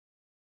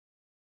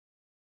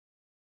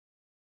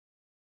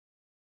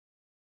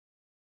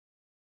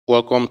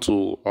Welcome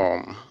to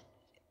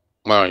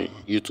my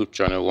YouTube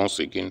channel once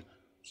again.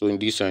 So in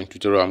this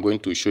tutorial, I'm going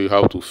to show you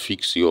how to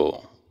fix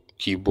your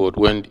keyboard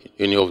when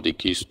any of the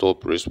keys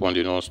stop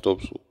responding or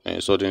stops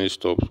suddenly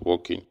stops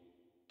working.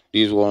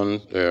 This is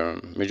one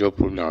major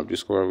problem I've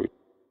discovered with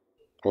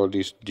all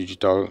these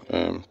digital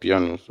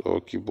pianos or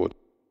keyboard.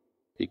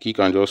 The key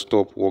can just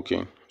stop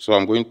working. So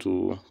I'm going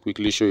to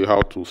quickly show you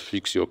how to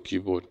fix your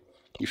keyboard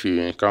if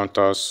you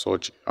encounter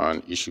such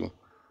an issue.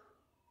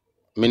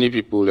 Many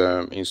people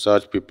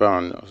insert paper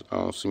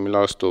and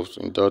similar stuff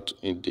in that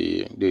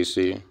they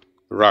say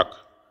rack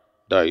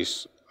that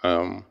is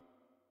um,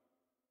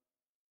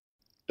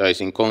 that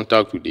is in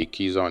contact with the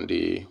keys and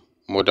the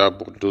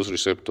motherboard, those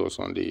receptors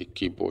on the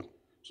keyboard.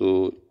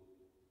 So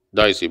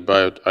that is a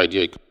bad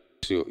idea.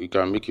 So you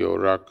can make your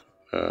rack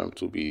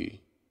to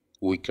be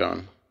weak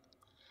and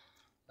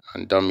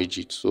damage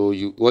it. So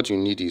what you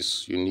need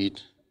is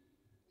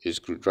a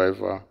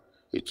screwdriver,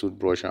 a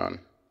toothbrush, and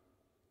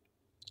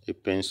a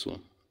pencil.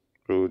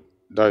 So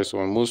that is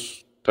all.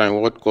 Most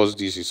time what causes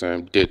this is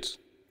dirt.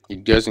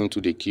 It gets into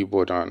the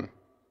keyboard and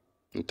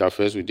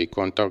interferes with the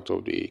contact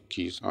of the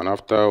keys, and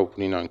after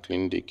opening and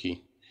cleaning the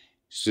key,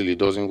 still it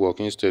doesn't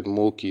work. Instead,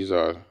 more keys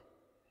are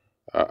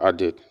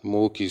added,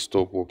 more keys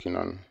stop working,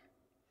 and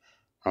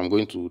I'm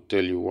going to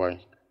tell you why.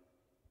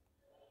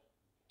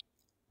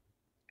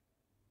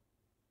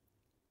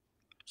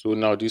 So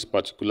now this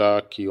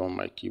particular key on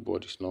my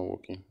keyboard is not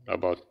working.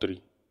 About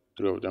three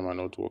of them are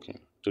not working.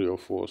 3 or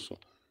 4 also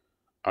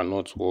are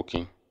not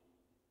working.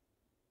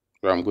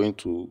 So I'm going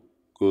to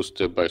go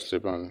step by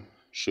step and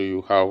show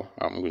you how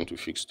I'm going to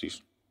fix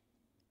this.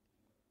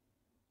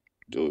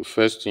 The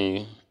first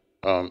thing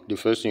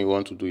you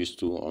want to do is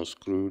to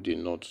unscrew the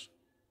nuts.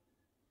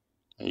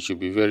 And you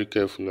should be very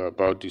careful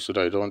about this so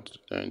that you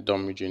don't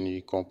damage any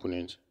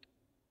component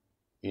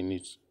in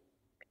it.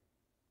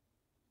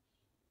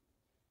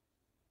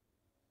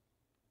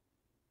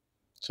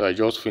 So I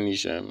just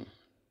finished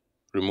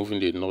removing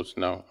the nuts.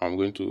 Now I'm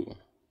going to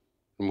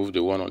remove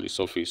the one on the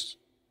surface.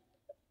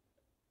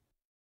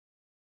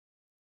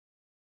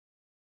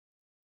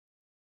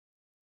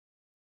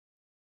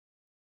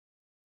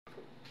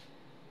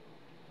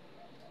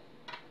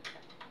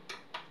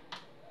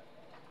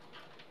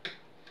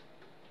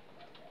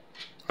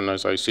 And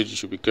as I said, you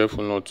should be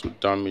careful not to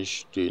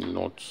damage the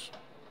nuts,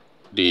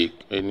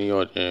 any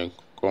other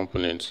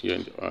components here,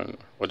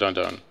 other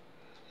than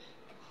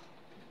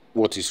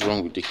what is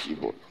wrong with the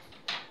keyboard.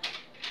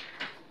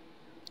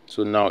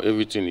 So now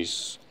everything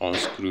is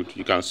unscrewed.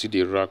 You can see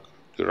the rack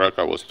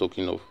I was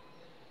talking of.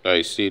 Like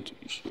I said,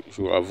 you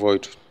should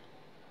avoid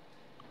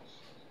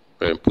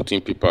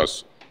putting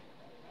papers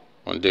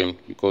on them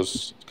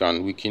because it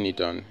can weaken it,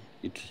 and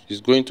it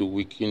is going to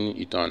weaken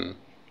it and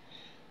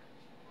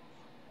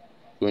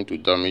going to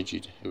damage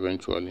it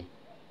eventually.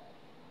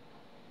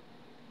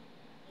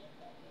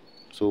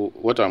 So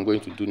what I'm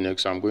going to do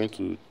next, I'm going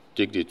to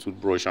take the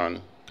toothbrush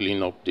and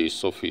clean up the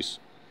surface,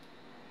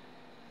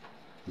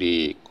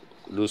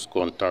 those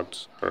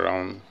contacts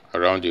around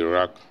the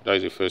rack. That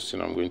is the first thing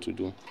I'm going to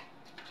do.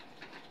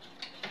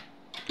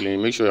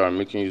 Make sure you are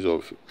making use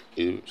of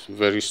a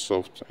very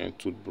soft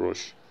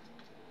toothbrush.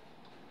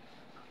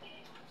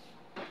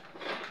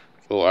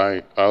 So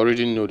I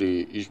already know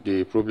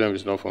the problem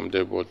is not from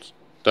there, but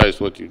that is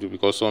what you do,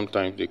 because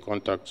sometimes the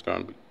contacts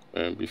can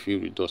be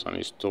filled with dust and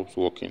it stops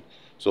working.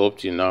 So up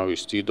till now it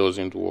still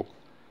doesn't work.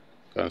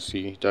 You can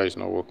see that is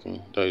not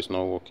working, that is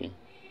not working,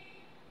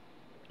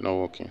 not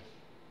working.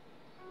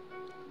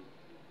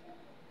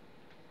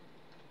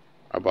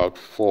 About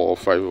 4 or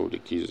 5 of the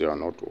keys, they are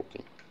not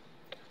working.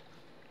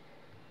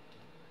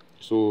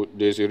 So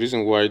there's a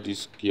reason why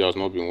this key has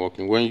not been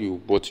working. When you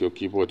bought your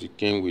keyboard, it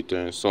came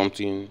with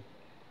something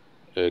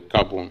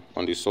carbon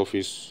on the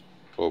surface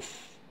of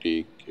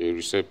the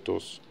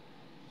receptors.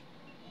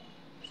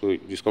 So you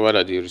discover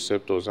that the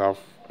receptors have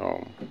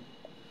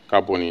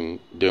carbon in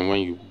them when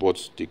you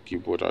bought the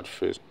keyboard at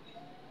first.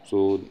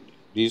 So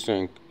this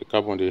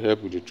carbon, they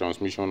help with the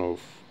transmission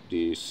of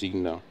the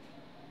signal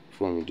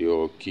from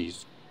your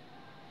keys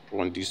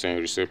on these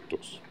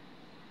receptors.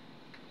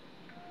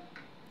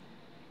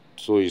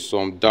 So it's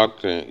some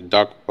dark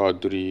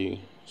powdery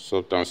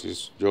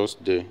substances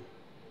just there.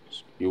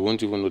 You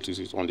won't even notice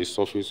it on the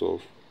surface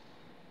of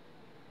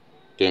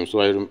them.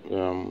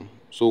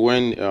 So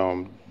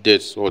when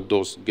dirt or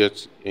dust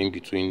gets in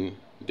between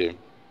them,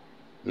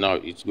 now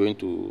it's going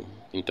to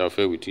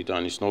interfere with it,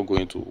 and it's not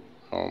going to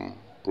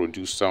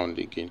produce sound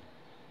again.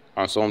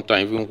 And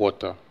sometimes even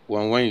water.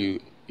 When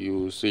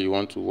you say you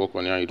want to work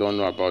on it and you don't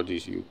know about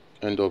this, you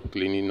end up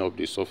cleaning up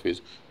the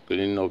surface,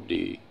 cleaning up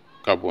the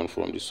carbon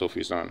from the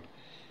surface, and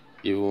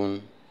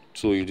even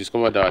so you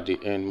discover that at the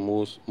end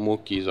more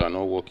keys are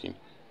not working.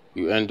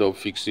 You end up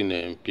fixing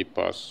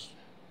papers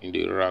in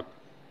the rack,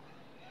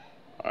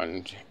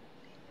 and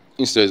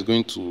instead it's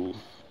going to,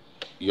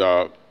 you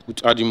are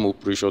adding more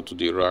pressure to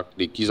the rack.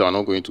 The keys are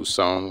not going to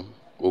sound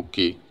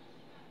okay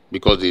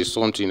because there is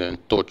something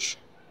and touch.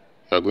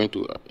 You are going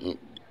to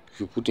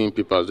if you put in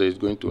papers there, it's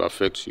going to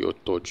affect your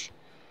touch.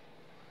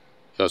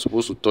 you are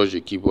supposed to touch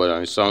the keyboard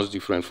and it sounds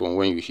different from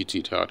when you hit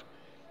it hard.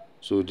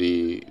 So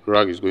the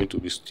rack is going to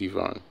be stiff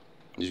and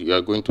you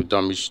are going to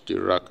damage the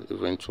rack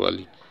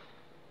eventually.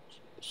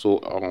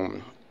 So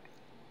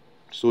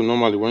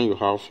normally when you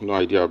have no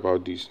idea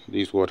about this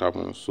is what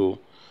happens. So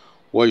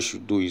what you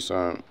should do is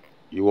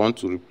you want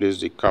to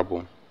replace the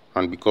carbon,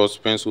 and because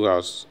pencil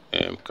has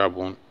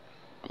carbon,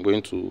 I'm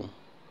going to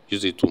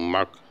use it to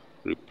mark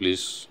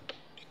replace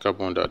the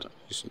carbon that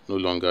is no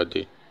longer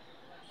there.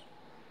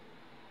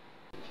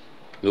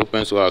 No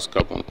pencil has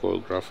carbon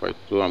called graphite,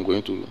 so I'm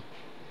going to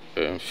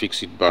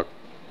fix it back.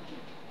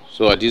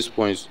 So at this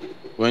point,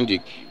 when the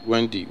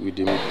with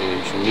the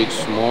you should make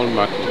small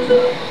markings. You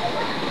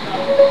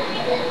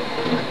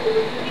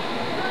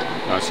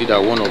can see that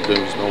one of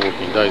them is not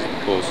working. That is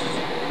because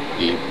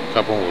the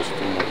carbon was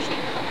too much.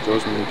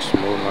 Just make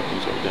small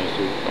markings of them.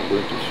 So I'm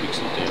going to fix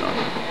it then.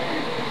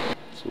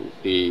 So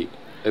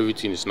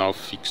everything is now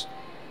fixed.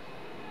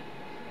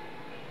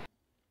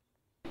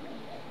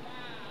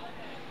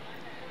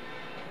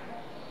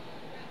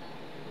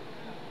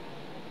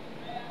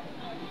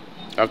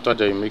 After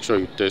that, you make sure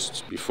you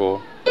test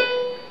before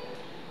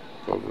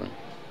covering.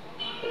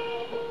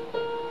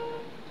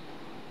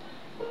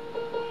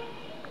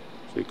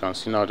 So you can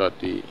see now that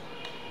the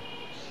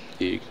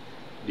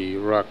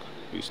rack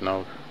is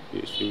now,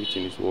 yes,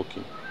 everything is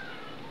working.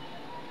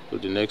 So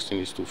the next thing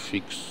is to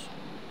fix.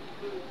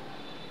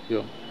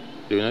 Yeah,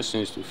 the next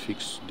thing is to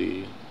fix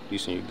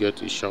this thing. You get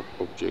a sharp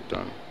object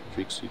and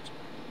fix it.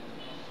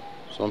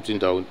 Something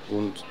that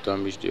won't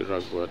damage the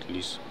rack, but at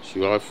least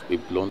you have a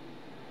blunt.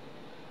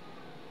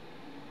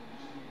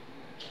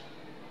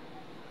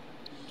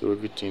 So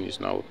everything is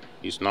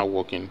now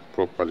working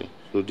properly.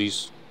 So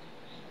this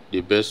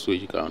the best way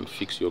you can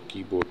fix your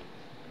keyboard.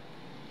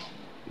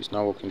 It's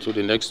now working. So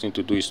the next thing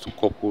to do is to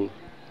couple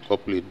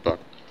it back.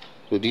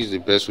 So this is the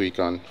best way you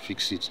can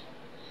fix it,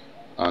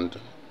 and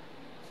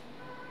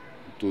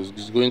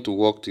it's going to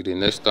work till the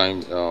next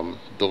time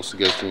dust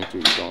gets into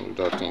it and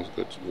without things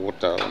get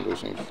water and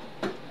those things.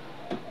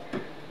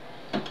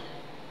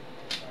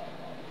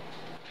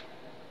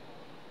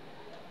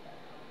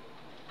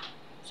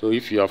 So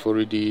if you have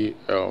already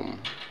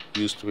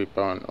used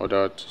paper and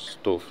other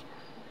stuff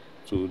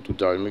to do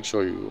that, make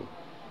sure you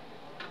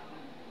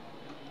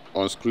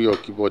unscrew your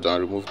keyboard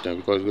and remove them,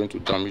 because it's going to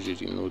damage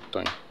it in no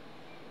time.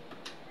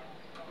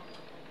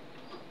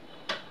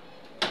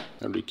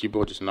 And the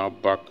keyboard is now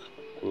back.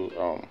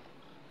 So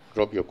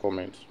drop your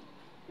comments.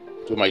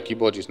 So my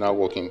keyboard is now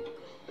working.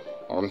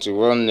 Until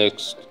when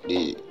next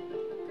the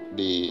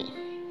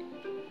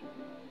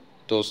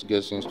dust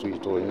gets into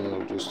it or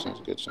any of those things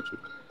gets into it.